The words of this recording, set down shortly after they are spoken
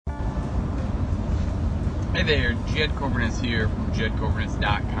Hey there, Jed Coburnus here from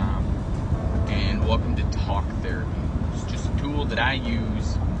JedCoburnus.com, and welcome to Talk Therapy. It's just a tool that I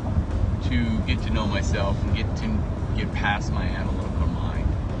use to get to know myself and get past my analytical mind.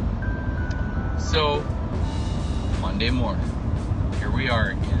 So, Monday morning, here we are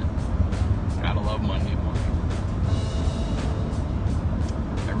again. Gotta love Monday morning.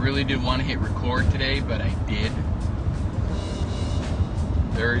 I really didn't want to hit record today, but I did.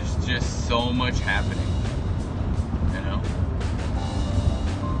 There's just so much happening.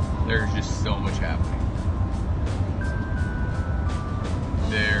 There's just so much happening.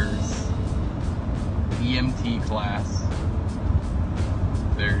 There's EMT class.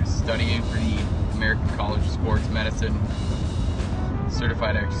 There's studying for the American College of Sports Medicine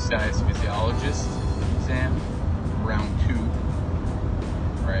Certified Exercise Physiologist exam, round 2.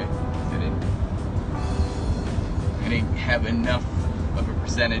 Right? I'm gonna have enough of a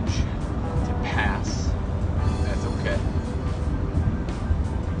percentage to pass. That's okay.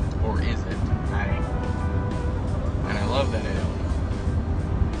 Or is it? I don't know. And I love that I don't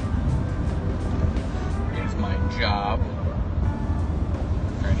know. It is my job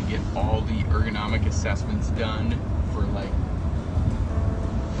trying to get all the ergonomic assessments done for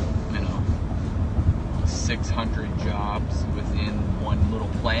 600 jobs within one little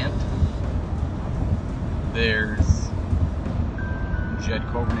plant. There's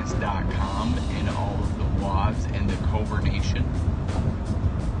JedCoburnus.com and all of the WADs and the Coburnation.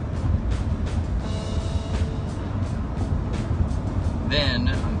 Then,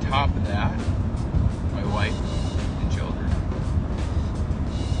 on top of that, my wife and children.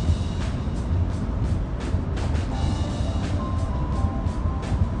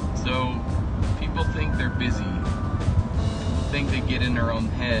 So, people think they're busy. People think they get in their own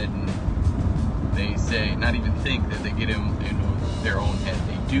head, and they say, not even think that they get in their own head.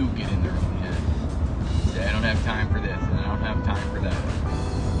 They do get in their own head. They say, I don't have time for this, and I don't have time for that.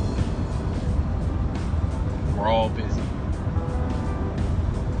 We're all busy.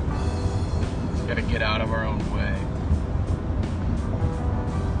 Got to get out of our own way.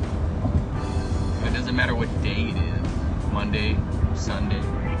 And it doesn't matter what day it is. Monday, Sunday,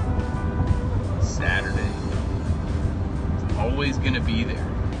 Saturday. It's always going to be there.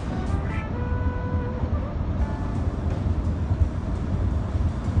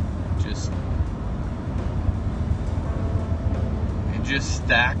 It just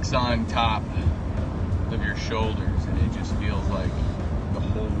stacks on top of your shoulders, and it just feels like the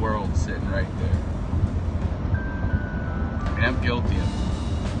whole world sitting right there. I mean, I'm guilty of it.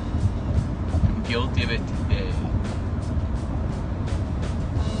 I'm guilty of it today.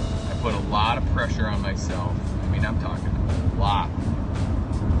 I put a lot of pressure on myself. I mean, I'm talking a lot.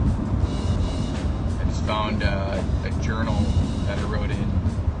 I just found a journal that I wrote in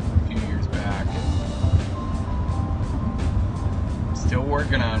a few years back. And I'm still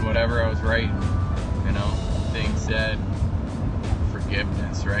working on whatever I was writing. Thing said,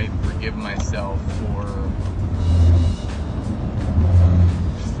 forgiveness, right? Forgive myself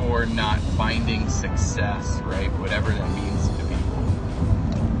for not finding success, right? Whatever that means to people.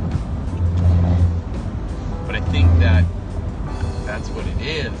 But I think that's what it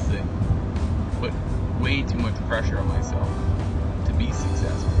is. That put way too much pressure on myself to be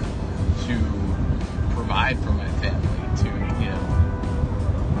successful, to provide for my family,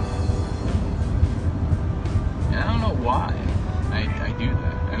 And I don't know why I do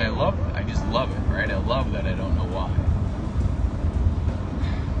that. And I just love it, right? I love that I don't know why.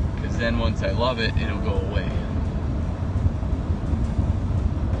 Because then once I love it, it'll go away.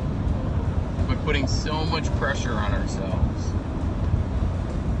 But putting so much pressure on ourselves.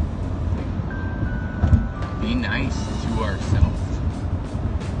 Be nice to ourselves.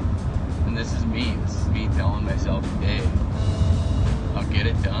 And this is me telling myself today, I'll get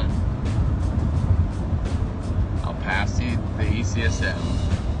it done. I'll pass the ACSM.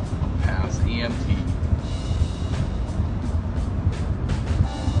 I'll pass EMT.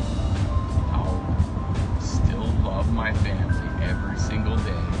 I'll still love my family every single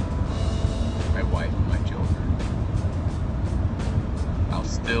day. My wife and my children. I'll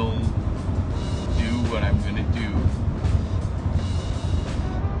still do what I'm going to do.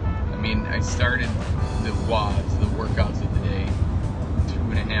 I mean, I started the WADs, the workouts of the day,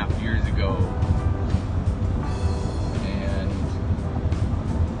 2.5 years ago.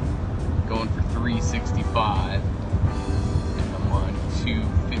 Going for 365, and I'm on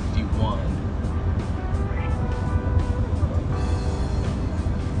 251.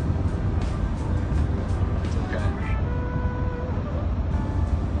 It's okay.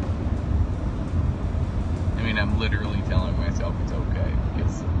 I mean, I'm literally telling myself it's okay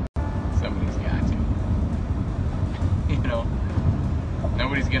because somebody's got to.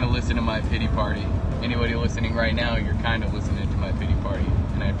 my pity party. Anybody listening right now, you're kind of listening to my pity party,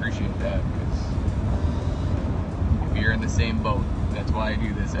 and I appreciate that, because if you're in the same boat, that's why I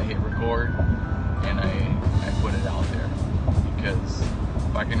do this. I hit record and I put it out there, because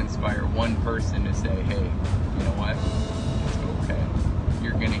if I can inspire one person to say, hey, you know what, it's okay,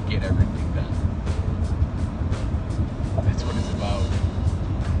 you're gonna get everything done. That's what it's about.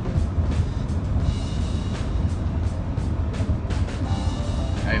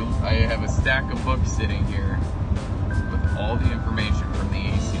 I have a stack of books sitting here with all the information from the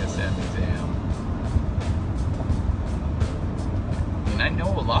ACSM exam, and I know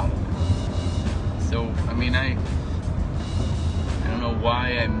a lot of it. So, I mean, I don't know why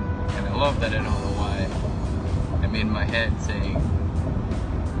and I love that I don't know why I'm in my head saying,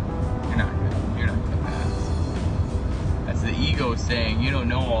 you're not gonna pass. That's the ego saying, you don't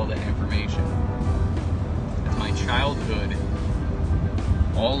know all that information. That's my childhood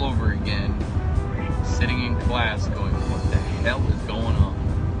all over again, sitting in class going, what the hell is going on?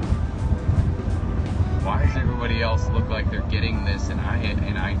 Why does everybody else look like they're getting this and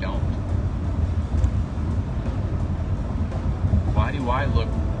I don't?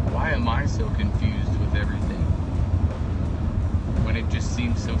 Why am I so confused with everything when it just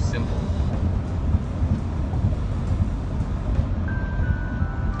seems so simple?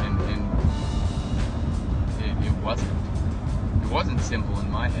 And it wasn't simple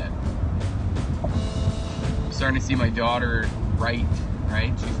in my head. I'm starting to see my daughter write,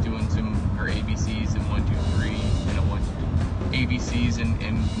 right? She's doing her ABCs and 1, 2, 3, ABCs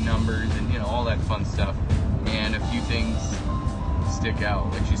and numbers and, all that fun stuff. And a few things stick out,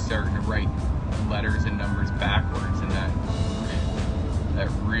 like she's starting to write letters and numbers backwards, and that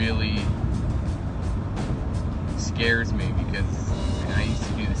really scares me, because I used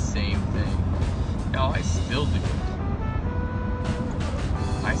to do the same thing. Hell, I still do it.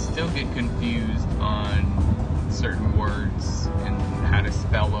 I still get confused on certain words and how to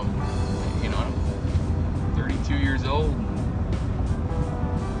spell them. I'm 32 years old.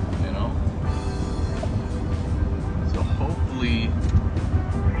 So hopefully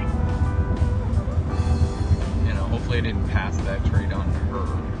I didn't pass that trait on to her.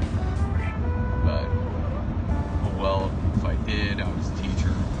 But, oh well, if I did, I'll just teach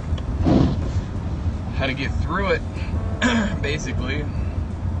her how to get through it, basically.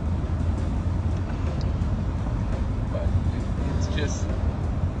 But it's just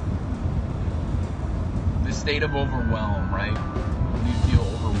the state of overwhelm, right? When you feel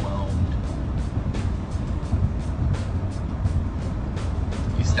overwhelmed,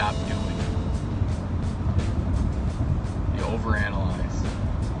 you stop doing. You overanalyze.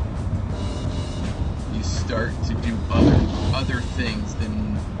 You start to do other things than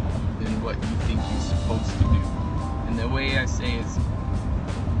what you think you're supposed to do. And the way I say is,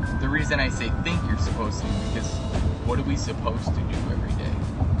 the reason I say think you're supposed to, because what are we supposed to do every day?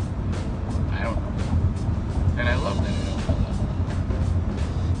 I don't know. And I love that I don't know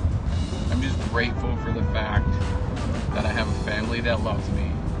that. I'm just grateful for the fact that I have a family that loves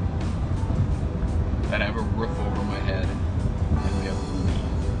me, that I have a roof over my head, and we have me.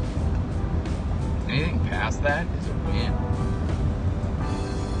 Anything past that is a win.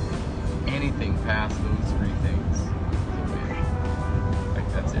 Anything past those three things is a win. Like,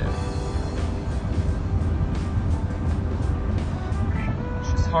 that's it.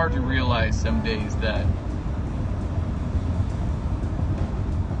 It's just hard to realize some days that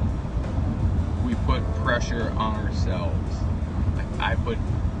we put pressure on ourselves. Like, I put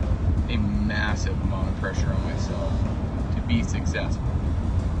a massive amount of pressure on myself to be successful,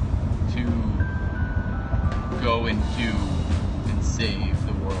 to go and do and save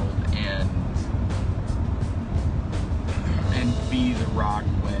the world, and be the rock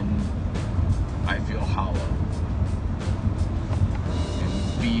when I feel hollow, and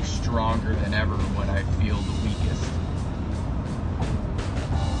be stronger than ever when I feel the weakest.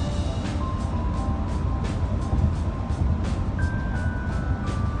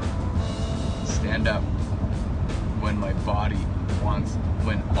 Stand up when my body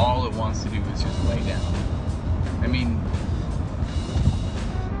when all it wants to do is just lay down. I mean,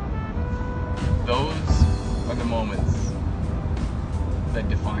 those are the moments that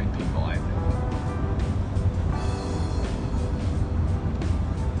define people, I think.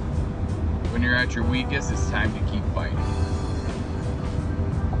 When you're at your weakest, it's time to keep fighting.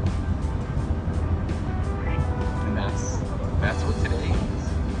 And that's what today is.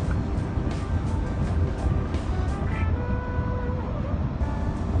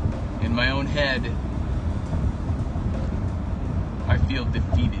 In my own head, I feel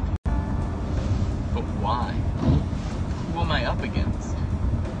defeated. But why? Who am I up against?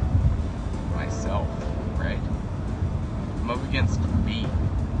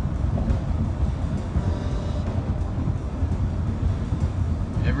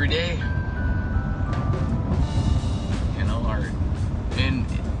 every day. You know, and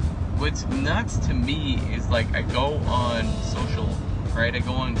what's nuts to me is like I go on social, right? I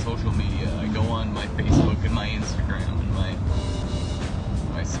go on social media. I go on my Facebook and my Instagram and my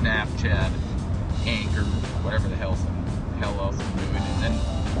Snapchat, Anchor, whatever the hell else I'm doing, and then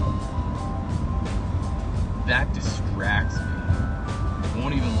that distracts me. I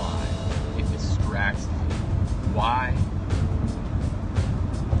won't even lie. It distracts me. Why?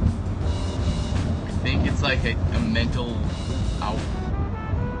 I think it's like a mental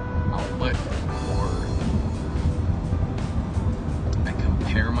outlet, or I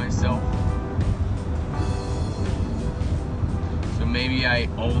compare myself. So maybe I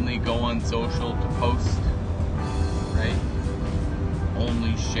only go on social to post, right?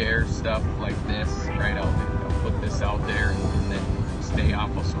 Only share stuff like this, right? I'll put this out there and then stay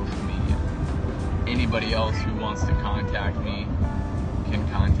off of social media. Anybody else who wants to contact me can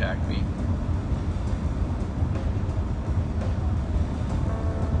contact me.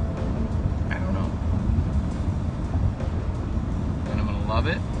 I don't know. And I'm gonna love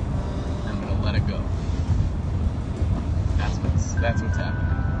it. I'm gonna let it go. That's what's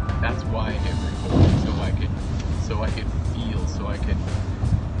happening. That's why I hit record, so I could feel, so I could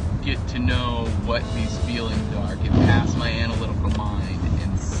get to know what these feelings are, get past my analytical mind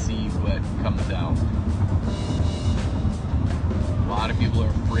and see what comes out. A lot of people are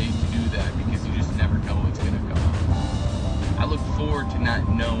afraid to do that because you just never know what's going to come out. I look forward to not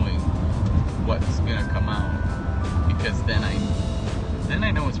knowing what's going to come out, because then I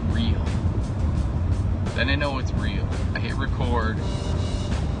know it's real. Then I know it's real. I hit record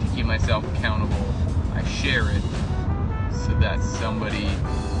to keep myself accountable. I share it so that somebody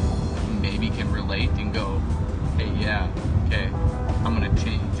maybe can relate and go, hey, yeah, okay, I'm gonna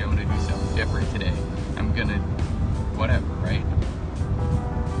change, I'm gonna do something different today, I'm gonna whatever, right?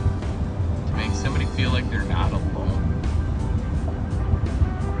 To make somebody feel like they're not alone.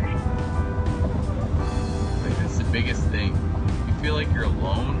 Like, that's the biggest thing. You feel like you're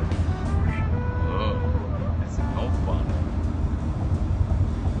alone, it's no fun.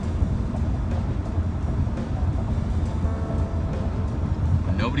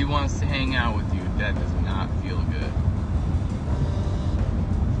 Nobody wants to hang out with you. That does not feel good.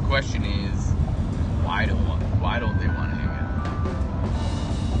 The question is, why don't they want to hang out?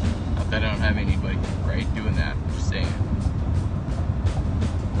 Not that I don't have anybody, right, doing that. I'm just saying.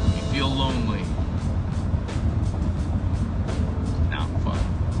 You feel lonely. It's not fun.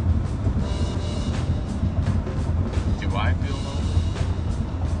 Do I feel lonely?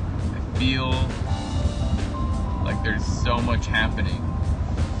 I feel like there's so much happening.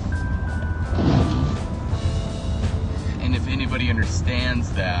 And if anybody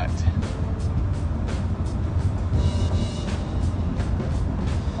understands that,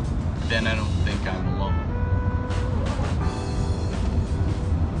 then I don't think I'm alone.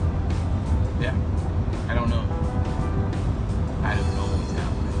 Yeah, I don't know. I don't know what's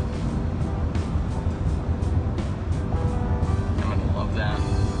happening. I'm gonna love that.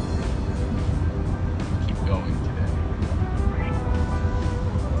 Keep going today.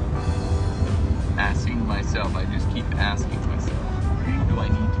 Asking myself, I just keep asking myself, who do I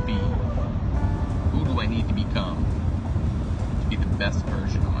need to be? Who do I need to become to be the best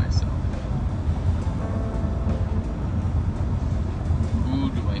version of myself? Who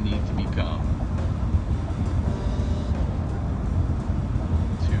do I need to become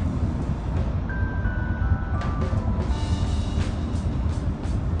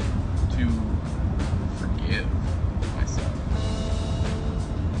to forgive myself?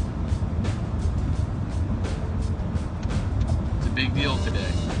 Big deal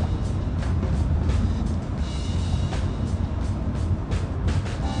today.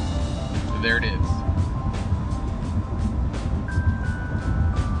 So there it is.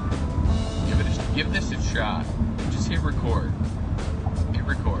 Give this a shot. Just hit record. Hit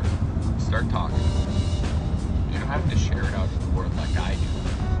record. Start talking. You don't have to share it out to the world like I do.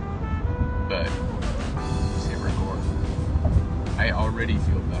 But just hit record. I already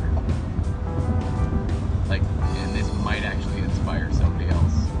feel better. Like, and this might actually inspire somebody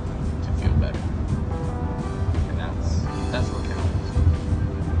else to feel better. And that's what counts.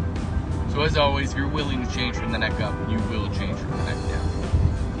 So as always, if you're willing to change from the neck up, you will change from the neck down.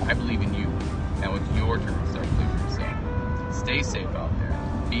 I believe in you. Now it's your turn to start believing in yourself. Stay safe out there.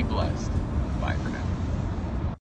 Be blessed.